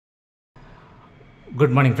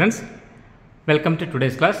Good morning, friends. Welcome to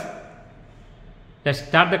today's class. Let's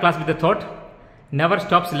start the class with the thought: never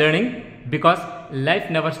stops learning because life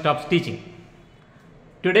never stops teaching.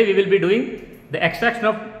 Today we will be doing the extraction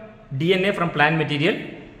of DNA from plant material.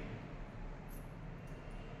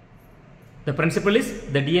 The principle is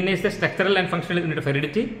the DNA is the structural and functional unit of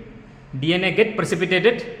heredity. DNA gets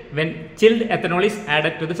precipitated when chilled ethanol is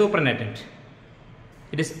added to the supernatant.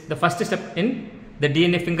 It is the first step in the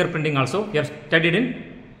DNA fingerprinting. Also, we have studied in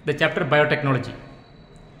the chapter biotechnology.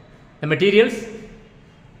 The materials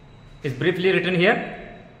is briefly written here.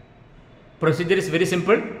 Procedure is very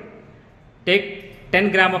simple. Take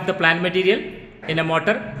 10 gram of the plant material in a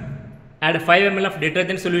mortar, add 5 ml of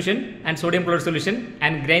detergent solution and sodium chloride solution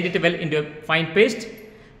and grind it well into a fine paste.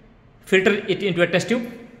 Filter it into a test tube.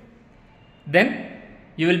 Then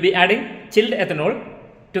you will be adding chilled ethanol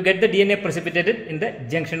to get the DNA precipitated in the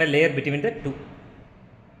junctional layer between the two.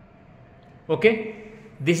 Okay,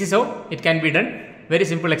 this is how it can be done. Very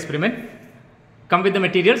simple experiment. Come with the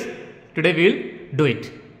materials. Today we will do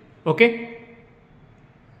it. Okay,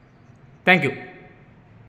 thank you.